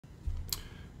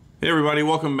Hey everybody,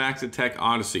 welcome back to Tech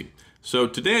Odyssey. So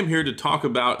today I'm here to talk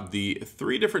about the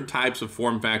 3 different types of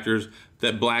form factors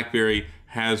that BlackBerry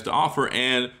has to offer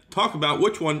and talk about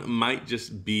which one might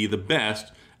just be the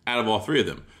best out of all 3 of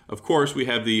them. Of course, we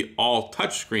have the all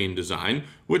touchscreen design,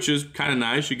 which is kind of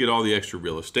nice. You get all the extra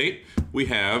real estate. We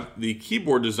have the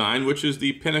keyboard design, which is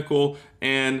the pinnacle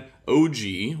and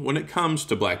OG when it comes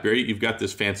to BlackBerry. You've got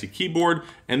this fancy keyboard,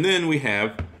 and then we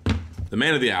have the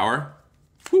man of the hour,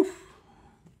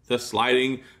 the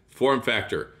sliding form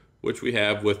factor, which we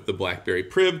have with the BlackBerry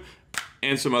Priv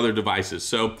and some other devices.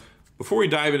 So before we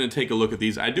dive in and take a look at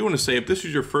these, I do want to say if this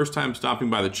is your first time stopping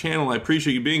by the channel, I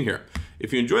appreciate you being here.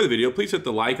 If you enjoy the video, please hit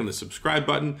the like and the subscribe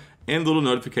button and the little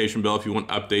notification bell if you want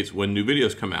updates when new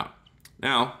videos come out.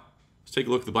 Now, let's take a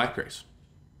look at the BlackBerries.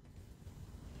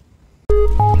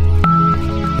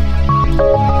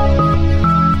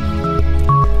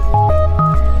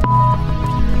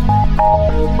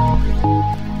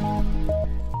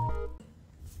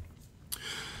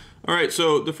 All right,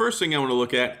 so the first thing I want to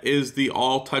look at is the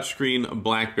all touchscreen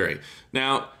BlackBerry.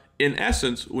 Now, in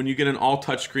essence, when you get an all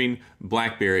touchscreen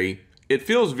BlackBerry, it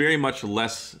feels very much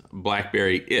less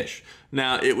BlackBerry-ish.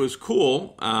 Now, it was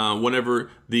cool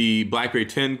whenever the BlackBerry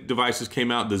 10 devices came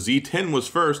out. The Z10 was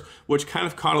first, which kind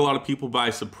of caught a lot of people by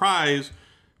surprise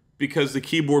because the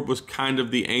keyboard was kind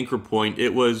of the anchor point.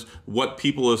 It was what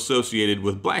people associated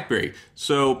with BlackBerry.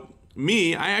 So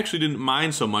I actually didn't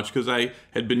mind so much because I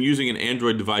had been using an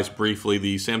Android device briefly,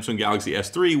 the Samsung Galaxy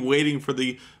S3, waiting for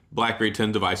the BlackBerry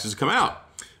 10 devices to come out.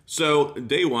 So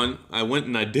day one, I went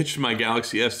and I ditched my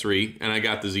Galaxy S3 and I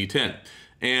got the Z10.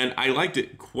 And I liked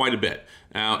it quite a bit.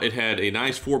 Now, it had a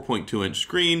nice 4.2-inch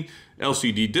screen,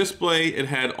 LCD display, it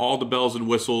had all the bells and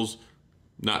whistles,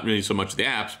 not really so much the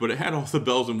apps, but it had all the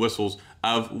bells and whistles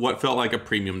of what felt like a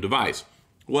premium device.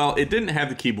 Well, it didn't have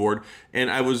the keyboard, and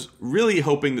I was really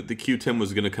hoping that the Q10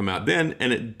 was going to come out then,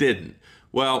 and it didn't.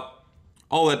 Well,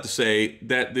 all that to say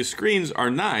that the screens are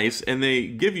nice, and they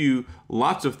give you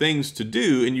lots of things to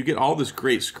do, and you get all this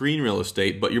great screen real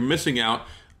estate, but you're missing out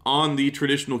on the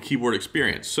traditional keyboard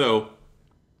experience. So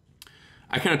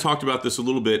I kind of talked about this a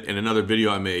little bit in another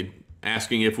video I made,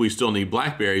 asking if we still need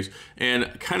BlackBerries,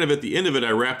 and kind of at the end of it, I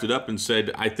wrapped it up and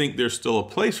said, I think there's still a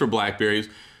place for BlackBerries,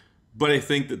 but I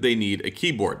think that they need a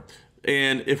keyboard.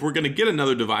 And if we're going to get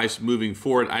another device moving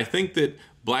forward, I think that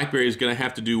BlackBerry is going to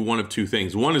have to do one of 2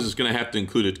 things. One is it's going to have to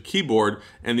include a keyboard,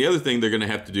 and the other thing they're going to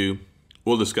have to do,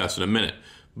 we'll discuss in a minute.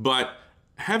 But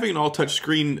having an all-touch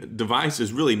screen device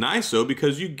is really nice, though,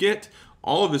 because you get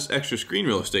all of this extra screen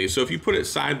real estate. So if you put it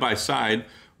side by side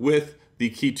with the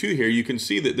Key 2 here, you can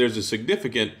see that there's a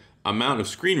significant amount of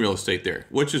screen real estate there,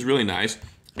 which is really nice.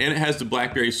 And it has the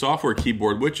BlackBerry software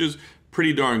keyboard, which is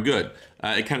pretty darn good.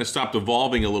 It kind of stopped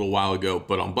evolving a little while ago,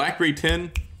 but on BlackBerry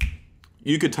 10,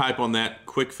 you could type on that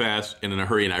quick, fast, and in a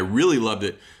hurry, and I really loved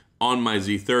it on my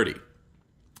Z30.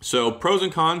 So pros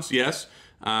and cons, yes.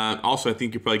 Also, I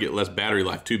think you probably get less battery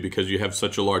life too because you have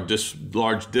such a large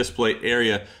display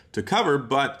area to cover,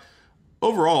 but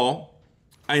overall,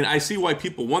 I see why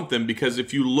people want them because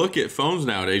if you look at phones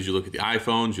nowadays, you look at the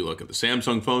iPhones, you look at the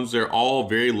Samsung phones, they're all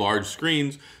very large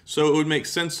screens. So it would make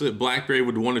sense that BlackBerry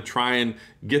would want to try and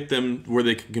get them where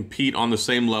they can compete on the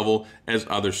same level as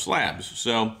other slabs.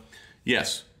 So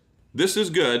yes, this is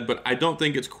good, but I don't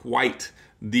think it's quite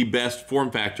the best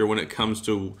form factor when it comes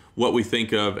to what we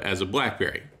think of as a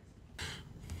BlackBerry.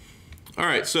 All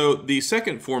right, so the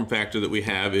second form factor that we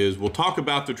have is we'll talk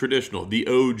about the traditional, the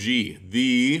OG,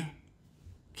 the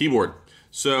keyboard.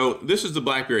 So this is the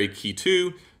BlackBerry Key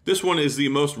 2. This one is the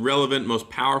most relevant, most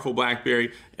powerful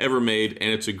BlackBerry ever made,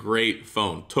 and it's a great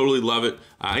phone. Totally love it.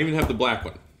 I even have the black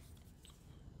one.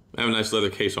 I have a nice leather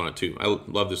case on it too. I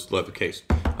love this leather case.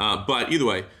 But either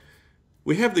way,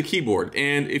 we have the keyboard,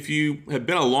 and if you have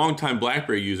been a long-time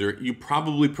BlackBerry user, you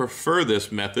probably prefer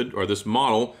this method or this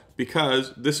model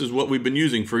because this is what we've been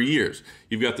using for years.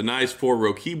 You've got the nice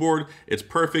 4-row keyboard. It's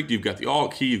perfect. You've got the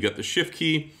Alt key, you've got the Shift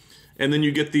key, and then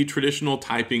you get the traditional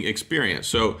typing experience.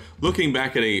 So looking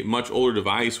back at a much older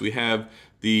device, we have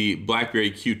the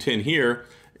BlackBerry Q10 here,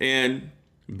 and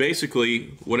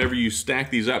basically whenever you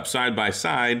stack these up side by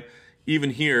side,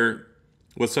 even here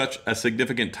with such a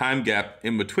significant time gap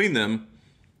in between them,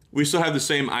 we still have the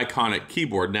same iconic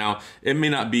keyboard. Now, it may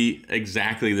not be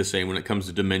exactly the same when it comes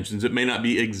to dimensions. It may not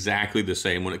be exactly the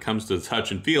same when it comes to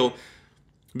touch and feel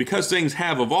because things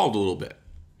have evolved a little bit.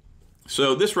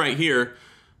 So this right here,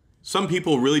 some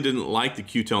people really didn't like the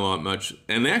Q10 all that much,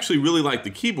 and they actually really liked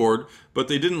the keyboard, but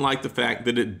they didn't like the fact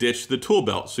that it ditched the tool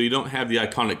belt. So you don't have the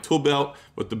iconic tool belt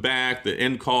with the back, the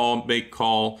end call, make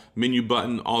call, menu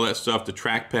button, all that stuff, the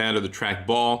trackpad or the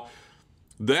trackball.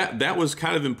 that was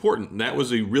kind of important. That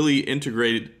was a really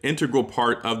integral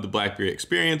part of the BlackBerry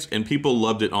experience, and people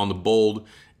loved it on the Bold,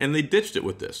 and they ditched it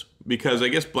with this because I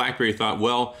guess BlackBerry thought,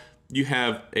 well, you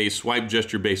have a swipe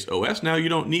gesture-based OS, now you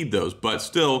don't need those, but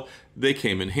still, they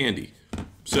came in handy.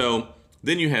 So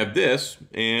then you have this,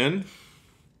 and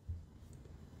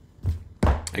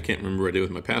I can't remember what I did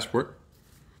with my passport.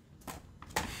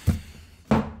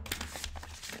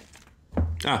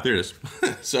 Ah, there it is.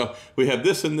 So we have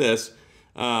this and this,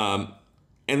 and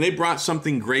they brought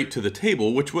something great to the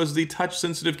table, which was the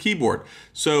touch-sensitive keyboard.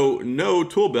 So no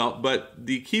tool belt, but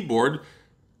the keyboard,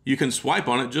 you can swipe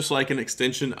on it just like an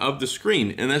extension of the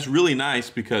screen. And that's really nice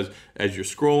because as you're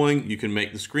scrolling, you can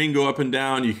make the screen go up and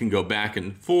down, you can go back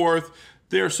and forth.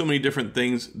 There are so many different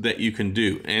things that you can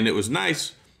do. And it was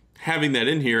nice having that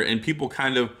in here, and people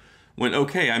kind of went,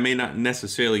 okay, I may not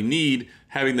necessarily need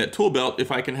having that tool belt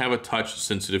if I can have a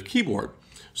touch-sensitive keyboard.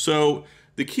 So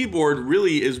the keyboard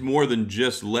really is more than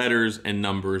just letters and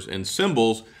numbers and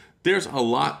symbols. There's a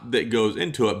lot that goes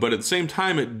into it, but at the same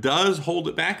time, it does hold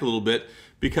it back a little bit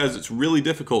because it's really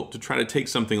difficult to try to take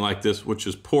something like this, which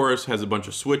is porous, has a bunch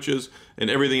of switches, and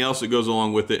everything else that goes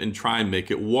along with it, and try and make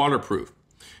it waterproof.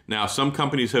 Now, some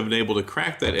companies have been able to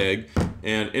crack that egg,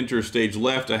 and enter stage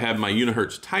left, I have my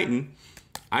Unihertz Titan,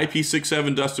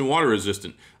 IP67 dust and water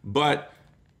resistant, but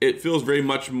it feels very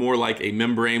much more like a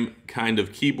membrane kind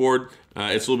of keyboard.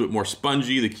 It's a little bit more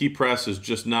spongy. The key press is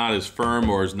just not as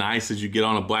firm or as nice as you get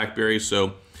on a BlackBerry,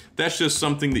 so that's just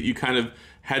something that you kind of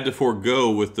had to forego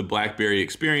with the BlackBerry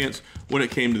experience when it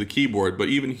came to the keyboard. But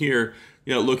even here,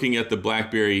 you know, looking at the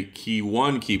BlackBerry Key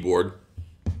 1 keyboard,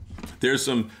 there's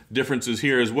some differences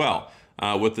here as well.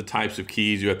 With the types of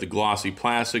keys, you have the glossy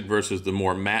plastic versus the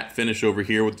more matte finish over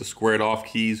here with the squared off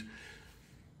keys.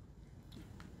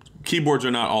 Keyboards are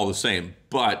not all the same,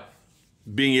 but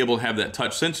being able to have that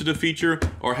touch sensitive feature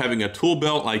or having a tool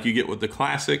belt like you get with the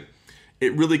Classic,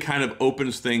 it really kind of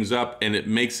opens things up and it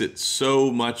makes it so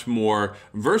much more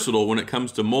versatile when it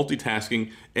comes to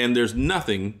multitasking. And there's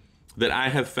nothing that I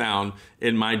have found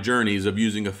in my journeys of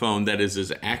using a phone that is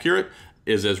as accurate,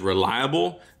 is as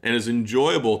reliable, and as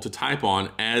enjoyable to type on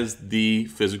as the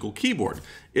physical keyboard.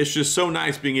 It's just so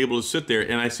nice being able to sit there,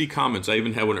 and I see comments. I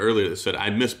even had one earlier that said, I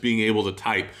miss being able to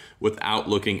type without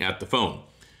looking at the phone.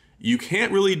 You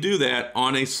can't really do that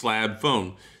on a Slab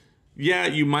phone. Yeah,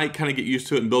 you might kind of get used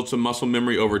to it and build some muscle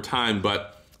memory over time,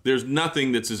 but there's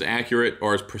nothing that's as accurate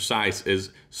or as precise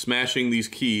as smashing these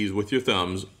keys with your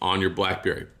thumbs on your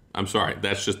BlackBerry. I'm sorry,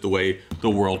 that's just the way the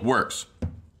world works.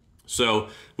 So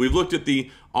we've looked at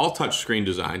the all touchscreen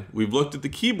design, we've looked at the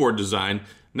keyboard design,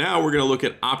 now we're gonna look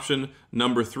at option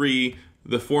number 3,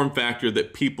 the form factor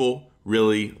that people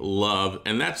really love,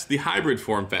 and that's the hybrid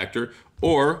form factor,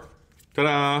 or,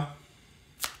 ta-da,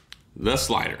 the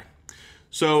slider.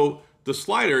 So the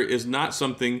slider is not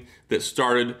something that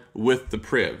started with the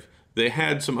Priv. They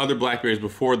had some other BlackBerries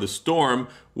before, the Storm,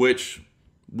 which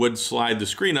would slide the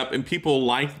screen up, and people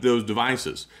liked those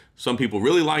devices. Some people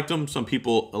really liked them, some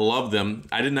people loved them.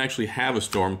 I didn't actually have a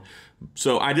Storm,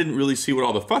 so I didn't really see what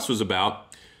all the fuss was about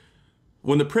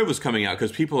when the Priv was coming out,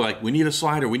 because people are like, we need a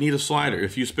slider, we need a slider.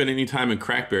 If you spend any time in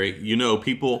Crackberry, you know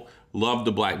people love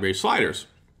the BlackBerry sliders.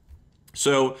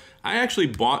 So I actually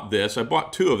bought this. I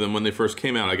bought 2 of them when they first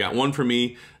came out. I got one for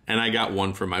me and I got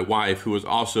one for my wife, who was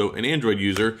also an Android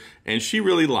user, and she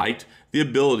really liked the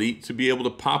ability to be able to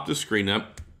pop the screen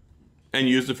up and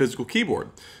use the physical keyboard.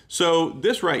 So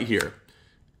this right here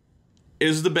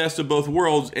is the best of both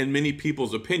worlds in many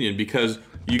people's opinion, because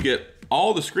you get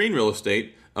all the screen real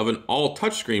estate of an all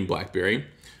touchscreen BlackBerry,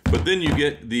 but then you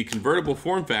get the convertible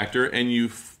form factor and you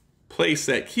place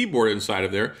that keyboard inside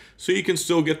of there so you can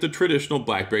still get the traditional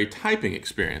BlackBerry typing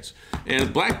experience.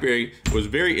 And BlackBerry was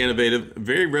very innovative,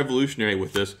 very revolutionary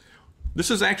with this. This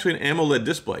is actually an AMOLED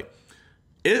display.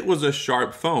 It was a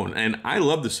sharp phone, and I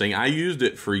love this thing. I used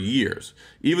it for years,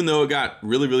 even though it got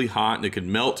really, really hot and it could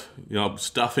melt, you know,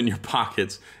 stuff in your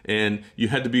pockets, and you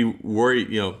had to be worried,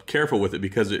 you know, careful with it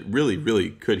because it really,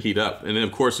 really could heat up. And then,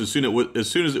 of course, as soon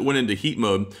as it went into heat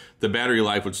mode, the battery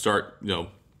life would start, you know,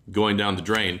 going down the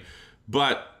drain.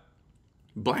 But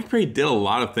BlackBerry did a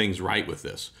lot of things right with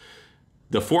this.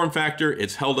 The form factor,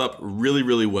 it's held up really,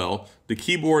 really well. The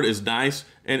keyboard is nice,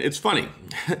 and it's funny.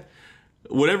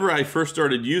 Whenever I first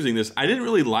started using this, I didn't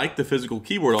really like the physical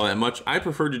keyboard all that much. I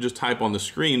preferred to just type on the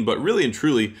screen, but really and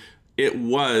truly, it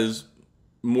was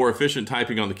more efficient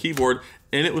typing on the keyboard,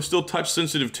 and it was still touch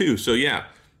sensitive too. So yeah,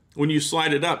 when you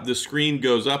slide it up, the screen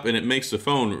goes up and it makes the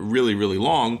phone really, really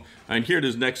long. And here it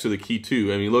is next to the Key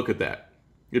 2. I mean, look at that.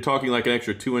 You're talking like an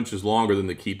extra 2 inches longer than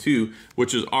the Key 2,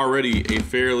 which is already a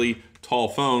fairly tall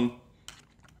phone.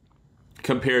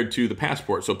 compared to the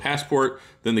Passport. So Passport,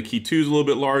 then the Key 2 is a little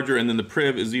bit larger, and then the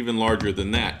Priv is even larger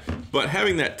than that. But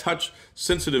having that touch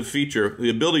sensitive feature, the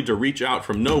ability to reach out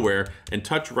from nowhere and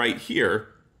touch right here,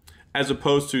 as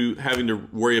opposed to having to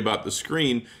worry about the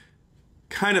screen,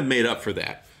 kind of made up for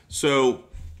that. So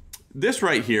this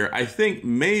right here, I think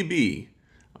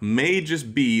may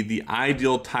just be the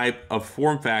ideal type of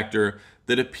form factor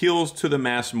that appeals to the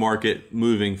mass market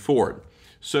moving forward.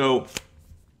 So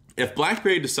if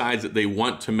BlackBerry decides that they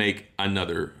want to make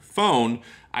another phone,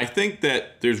 I think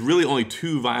that there's really only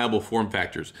two viable form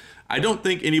factors. I don't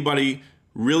think anybody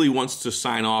really wants to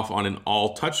sign off on an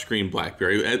all touchscreen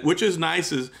BlackBerry, which as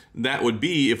nice as that would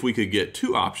be if we could get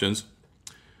two options.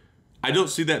 I don't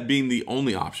see that being the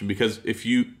only option, because if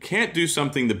you can't do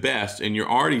something the best and you're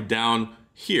already down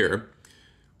here,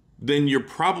 then you're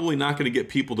probably not going to get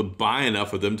people to buy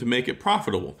enough of them to make it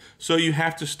profitable. So you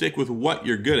have to stick with what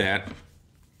you're good at,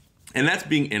 and that's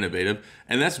being innovative,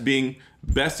 and that's being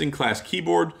best in class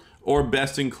keyboard or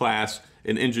best in class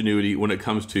in ingenuity when it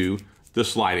comes to the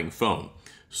sliding phone.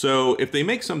 So if they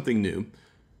make something new,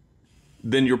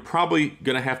 then you're probably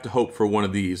going to have to hope for one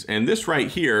of these. And this right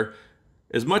here,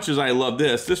 as much as I love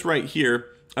this, this right here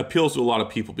appeals to a lot of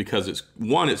people because it's,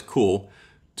 one, it's cool,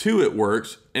 two, it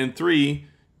works, and three,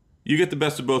 you get the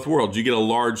best of both worlds. You get a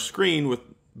large screen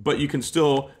but you can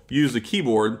still use the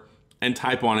keyboard and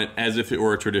type on it as if it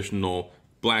were a traditional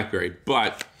BlackBerry.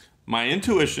 But my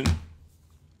intuition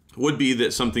would be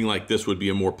that something like this would be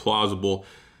a more plausible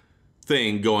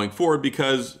thing going forward,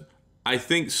 because I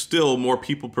think still more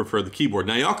people prefer the keyboard.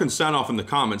 Now y'all can sound off in the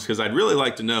comments, because I'd really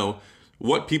like to know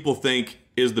what people think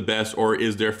is the best or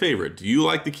is their favorite. Do you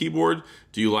like the keyboard?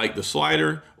 Do you like the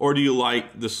slider? Or do you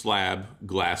like the Slab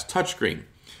glass touchscreen?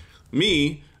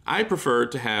 Me, I prefer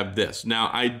to have this. Now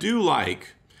I do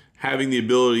like having the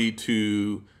ability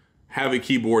to have a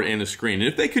keyboard and a screen. And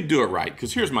if they could do it right,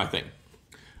 because here's my thing.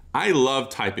 I love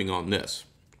typing on this.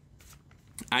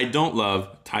 I don't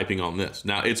love typing on this.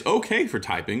 Now it's okay for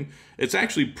typing. It's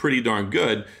actually pretty darn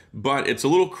good, but it's a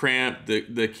little cramped.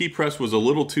 The key press was a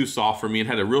little too soft for me and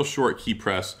had a real short key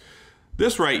press.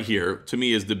 This right here, to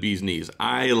me, is the bee's knees.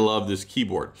 I love this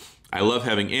keyboard. I love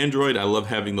having Android. I love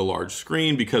having the large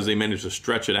screen because they managed to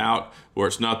stretch it out where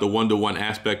it's not the 1-to-1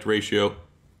 aspect ratio.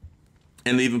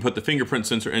 And they even put the fingerprint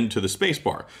sensor into the space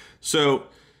bar. So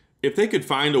if they could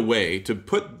find a way to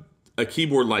put a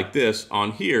keyboard like this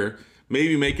on here,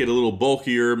 maybe make it a little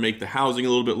bulkier, make the housing a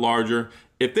little bit larger.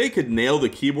 If they could nail the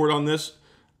keyboard on this,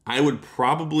 I would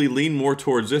probably lean more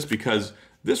towards this, because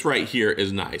this right here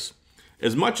is nice.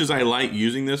 As much as I like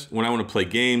using this when I want to play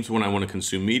games, when I want to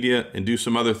consume media and do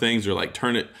some other things, or like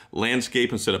turn it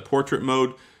landscape instead of portrait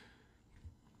mode,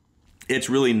 it's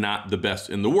really not the best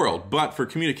in the world. But for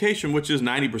communication, which is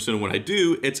 90% of what I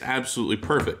do, it's absolutely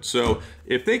perfect. So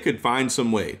if they could find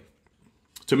some way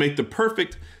to make the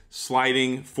perfect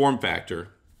sliding form factor,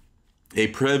 a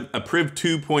Priv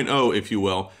 2.0, if you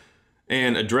will,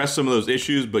 and address some of those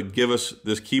issues, but give us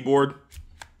this keyboard,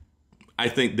 I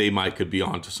think they could be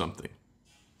onto something.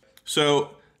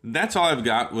 So that's all I've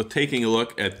got with taking a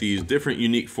look at these different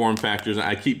unique form factors.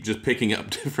 I keep just picking up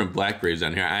different BlackBerries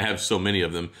down here. I have so many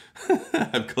of them.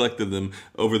 I've collected them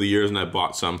over the years and I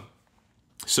bought some.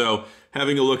 So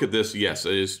having a look at this, yes,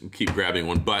 I just keep grabbing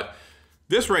one. But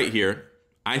this right here,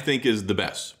 I think is the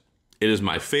best. It is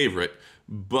my favorite,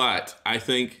 but I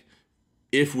think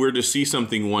if we're to see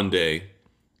something one day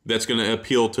that's going to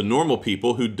appeal to normal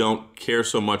people who don't care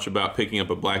so much about picking up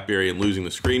a BlackBerry and losing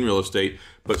the screen real estate,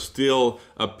 but still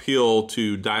appeal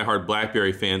to diehard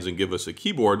BlackBerry fans and give us a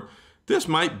keyboard, this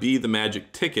might be the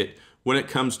magic ticket when it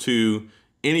comes to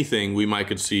anything we might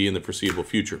could see in the foreseeable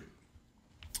future.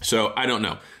 So I don't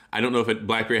know. I don't know if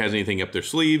BlackBerry has anything up their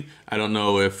sleeve. I don't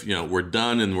know if we're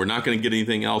done and we're not going to get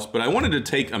anything else, but I wanted to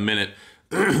take a minute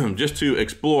just to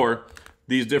explore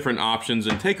these different options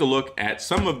and take a look at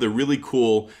some of the really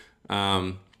cool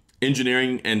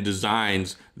engineering and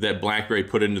designs that BlackBerry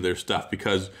put into their stuff,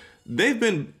 because they've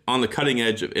been on the cutting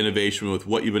edge of innovation with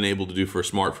what you've been able to do for a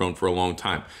smartphone for a long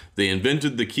time. They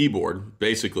invented the keyboard,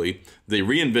 basically. They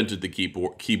reinvented the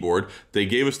keyboard. They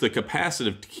gave us the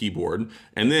capacitive keyboard,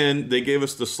 and then they gave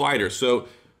us the slider. So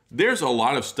there's a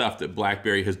lot of stuff that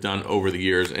BlackBerry has done over the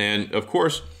years, and of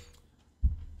course,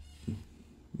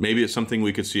 maybe it's something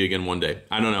we could see again one day.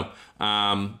 I don't know.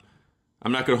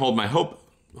 I'm not going to hold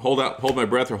my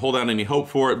breath or hold out any hope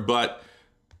for it, but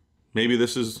maybe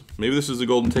this is the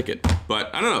golden ticket.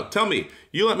 But I don't know. Tell me.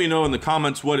 You let me know in the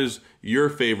comments, what is your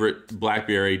favorite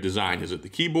BlackBerry design? Is it the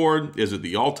keyboard? Is it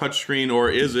the all touchscreen? Or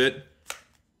is it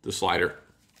the slider?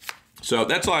 So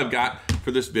that's all I've got for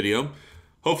this video.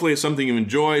 Hopefully it's something you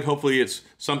enjoyed. Hopefully it's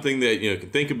something that you can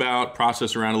think about,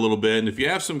 process around a little bit. And if you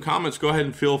have some comments, go ahead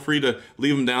and feel free to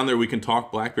leave them down there. We can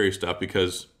talk BlackBerry stuff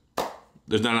because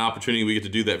there's not an opportunity we get to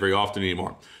do that very often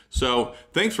anymore. So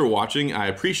thanks for watching. I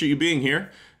appreciate you being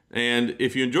here. And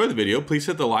if you enjoyed the video, please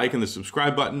hit the like and the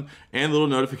subscribe button and the little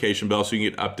notification bell so you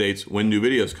can get updates when new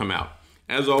videos come out.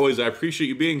 As always, I appreciate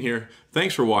you being here.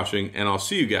 Thanks for watching, and I'll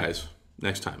see you guys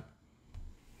next time.